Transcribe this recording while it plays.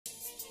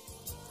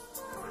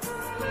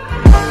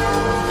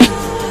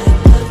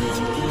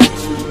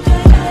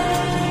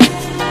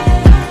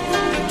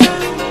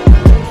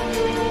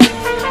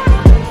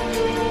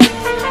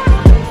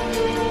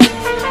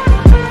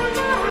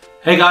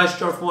Hey guys,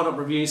 Gerald from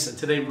Oneupreviewz, and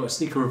today we've got a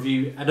sneaker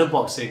review and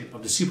unboxing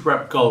of the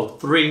SUPERREP Go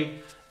 3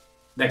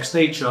 Next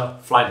Nature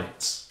Fly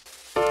Knits.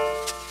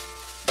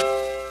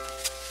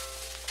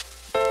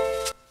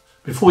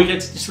 Before we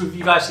get to this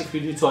review guys, if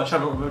you're new to our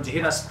channel, remember to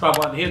hit that subscribe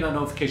button, hit that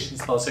notification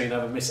bell so you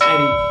never miss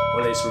any of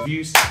our latest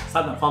reviews.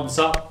 Slam that thumbs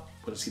up,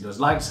 want to see those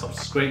likes, helps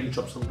us greatly,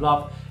 drop some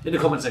love in the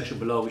comment section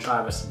below. We try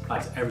our best to reply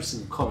to every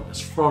single comment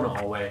that's thrown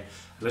our way.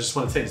 And I just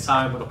want to take the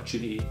time and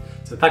opportunity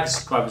to thank the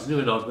subscribers new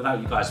and old.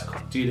 Without you guys, we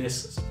can't do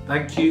this. So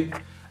thank you,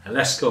 and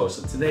let's go.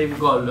 So today we've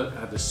got a look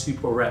at the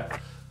SUPERREP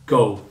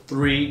Go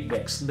 3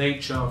 Next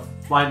Nature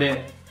Fly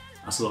Knit.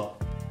 That's a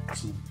lot.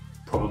 It's a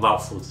proper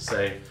mouthful to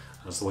say.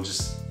 So we'll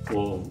just,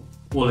 for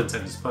all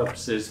intents and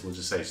purposes, we'll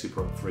just say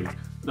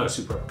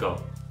SUPERREP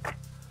Go.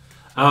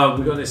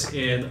 We got this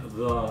in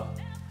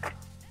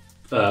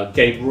the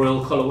Game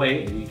Royal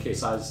colorway in the UK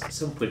size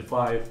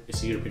 7.5.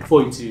 It's a European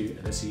 42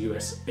 and it's a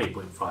US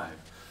 8.5.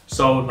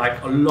 So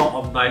like a lot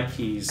of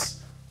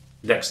Nike's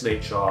Next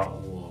Nature,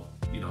 or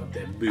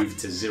their move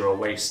to zero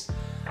waste,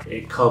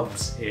 it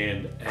comes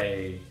in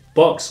a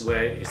box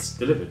where it's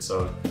delivered.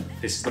 So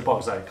this is the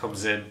box that it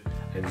comes in,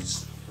 and you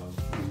just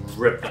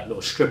rip that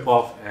little strip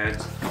off and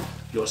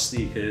your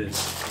sneakers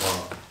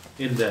are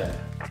in there.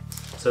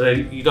 So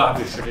then you don't have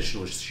your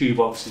traditional shoe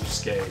box, you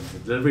just get it in the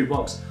delivery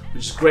box,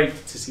 which is great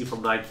to see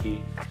from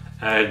Nike.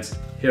 And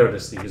here are the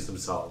sneakers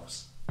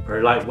themselves.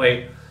 Very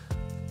lightweight.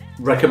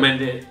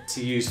 Recommend it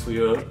to use for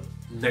your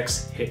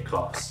next hit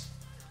class.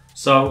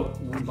 So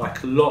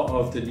like a lot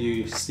of the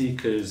new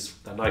sneakers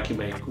that Nike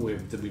make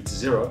with the Move to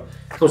Zero,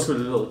 it comes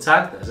with a little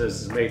tag that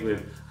says it's made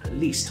with at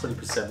least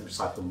 20%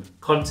 recycled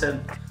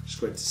content, which is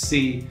great to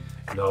see,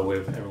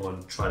 with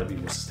everyone trying to be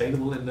more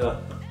sustainable in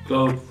the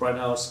globe right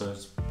now. So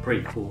it's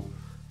pretty cool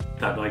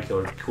that Nike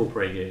are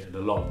incorporating it in a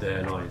lot of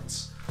their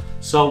lines.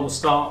 So we'll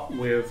start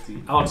with the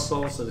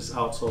outsole. So this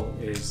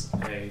outsole is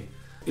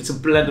it's a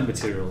blend of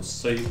materials.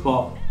 So you've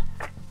got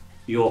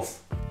your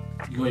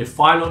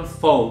Phylon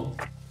foam,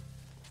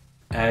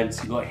 and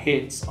you've got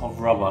hits of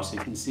rubber. So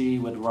you can see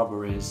where the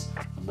rubber is,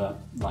 and the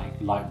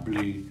light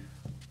blue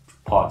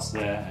parts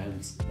there,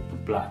 and the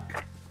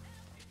black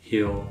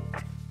heel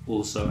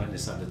also, and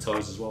it's at the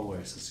toes as well, where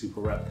it's a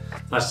SUPERREP.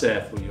 That's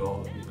there for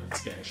your,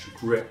 to get extra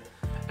grip.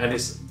 And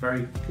it's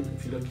very good.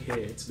 If you look here,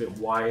 it's a bit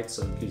wide,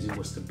 so it gives you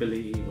more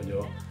stability when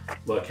you're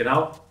working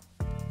out.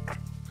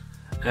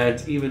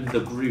 And even the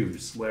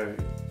grooves where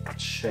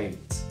it's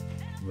shaped,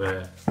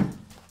 where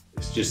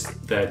it's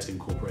just there to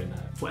incorporate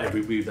that. For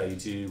every move that you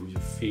do with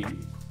your feet,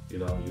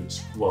 you're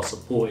just well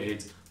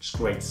supported, just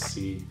great to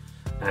see.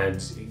 And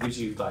it gives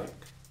you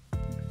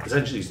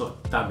essentially it's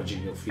not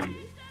damaging your feet,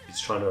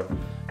 it's trying to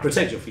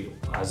protect your feet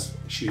as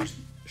shoes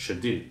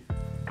should do.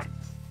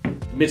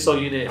 The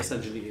midsole unit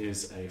essentially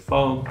is a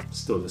foam,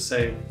 still the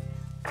same.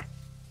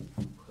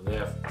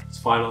 There, it's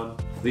Phylon.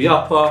 The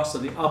upper, so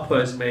the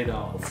upper is made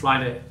out of Fly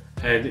Knit,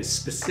 and it's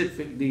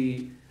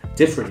specifically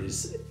different.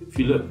 If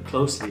you look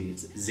closely,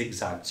 it's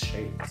zigzag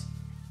shaped.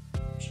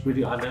 Which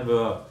really, I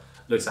never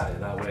looked at it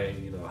that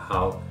way.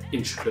 How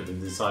intricate the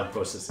design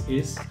process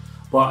is,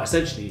 but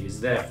essentially it's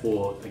there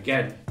for,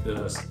 again,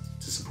 to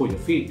support your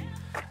feet,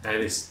 and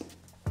it's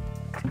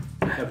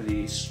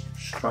heavily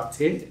strapped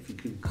here. If you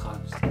can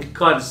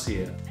kind of see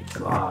it,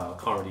 I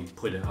can't really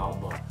point it out,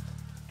 but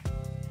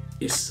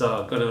it's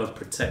gonna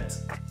protect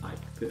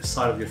the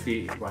side of your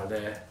feet right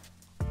there.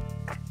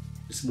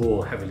 It's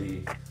more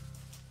heavily,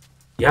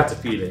 you have to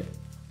feel it.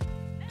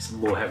 It's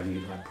more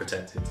heavily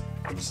protected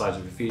on the sides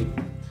of your feet.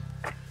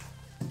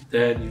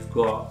 Then you've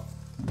got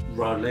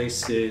round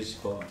laces,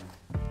 you've got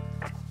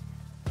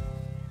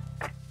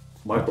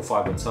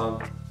microfiber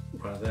tongue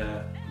right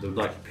there, the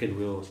Nike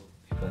pinwheel.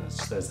 It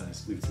says that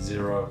it's Move to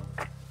Zero.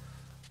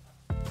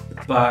 The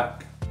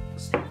back,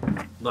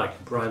 Nike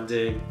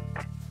branding,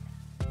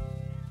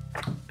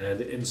 and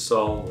the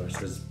insole where it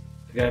says,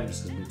 again,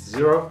 this is Move to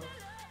Zero,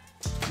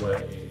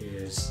 where it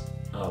is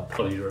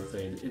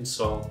polyurethane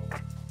insole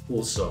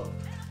also.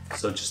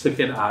 So just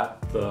looking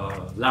at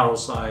the lateral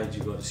side,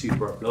 you've got the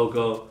SUPERREP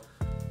logo,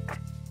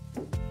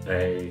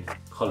 a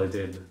coloured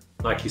in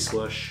Nike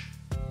swoosh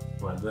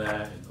right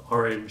there in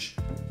orange,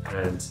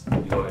 and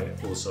you got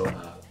it also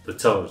at the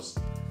toes.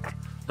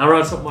 Now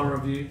rounds up my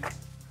review.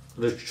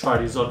 I'm going to try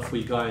these on for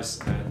you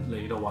guys and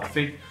let you know what I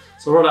think.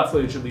 So roll that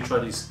footage and we try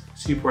these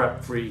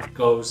SUPERREP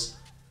Go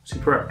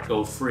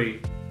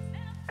 3.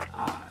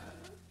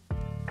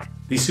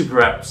 These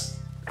SUPERREPs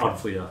on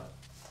for you.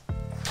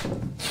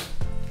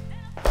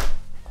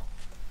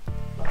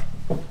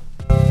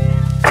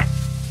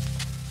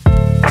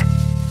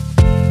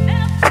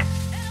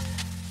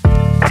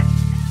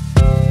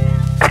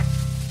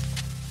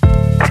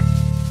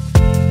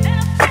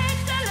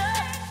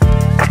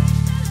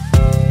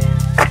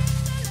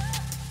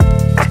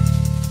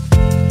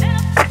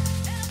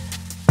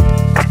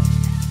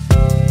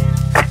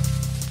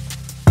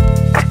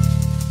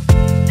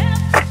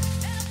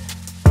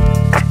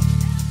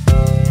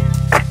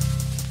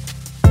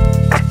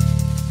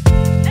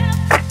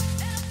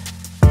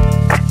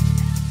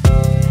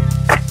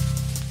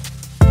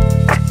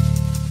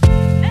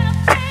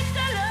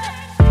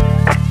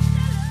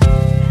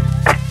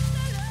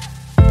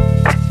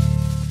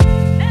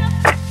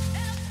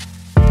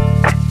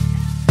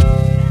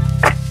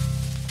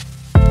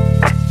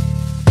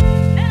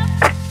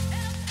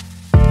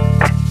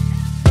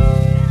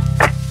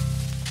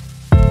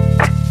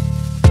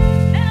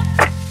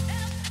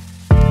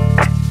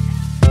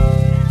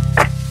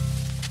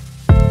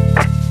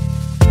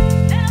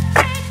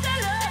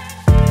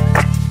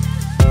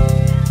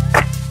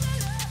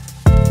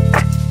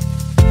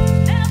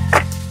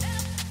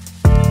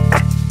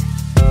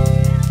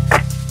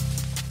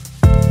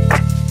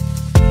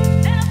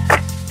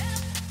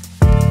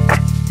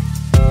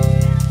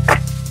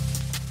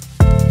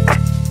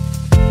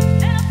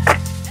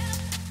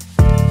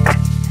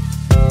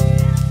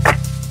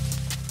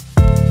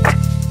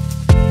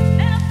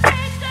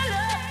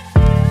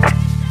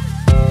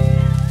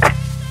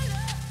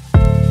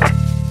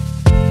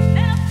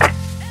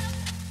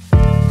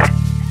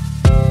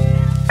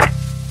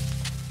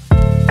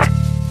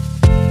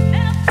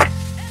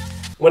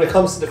 When it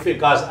comes to the fit,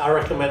 guys, I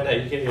recommend that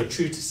you get your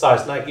true to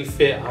size Nike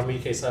fit. I'm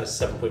UK size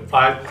 7.5.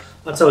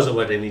 That tells them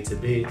where they need to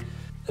be. And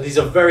these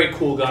are very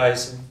cool,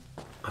 guys.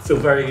 I feel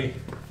very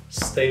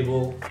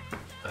stable.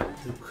 And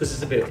because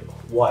it's a bit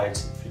wide,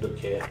 if you look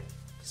here,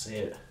 see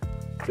it,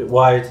 a bit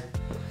wide.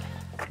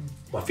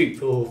 My feet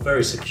feel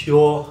very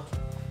secure.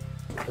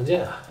 And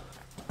yeah,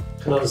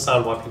 I can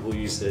understand why people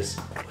use this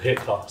for HIIT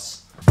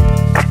class.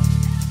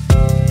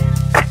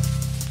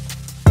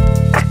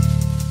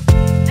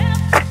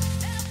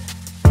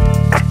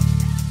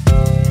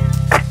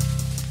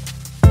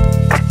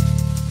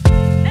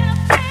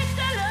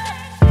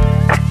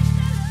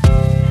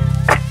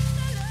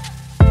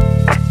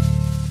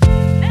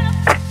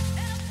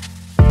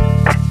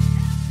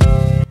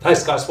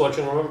 Thanks guys for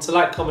watching. Remember to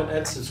like, comment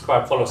and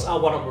subscribe. Follow us at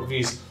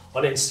Oneupreviewz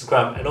on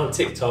Instagram and on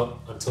TikTok.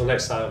 Until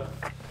next time,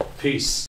 peace.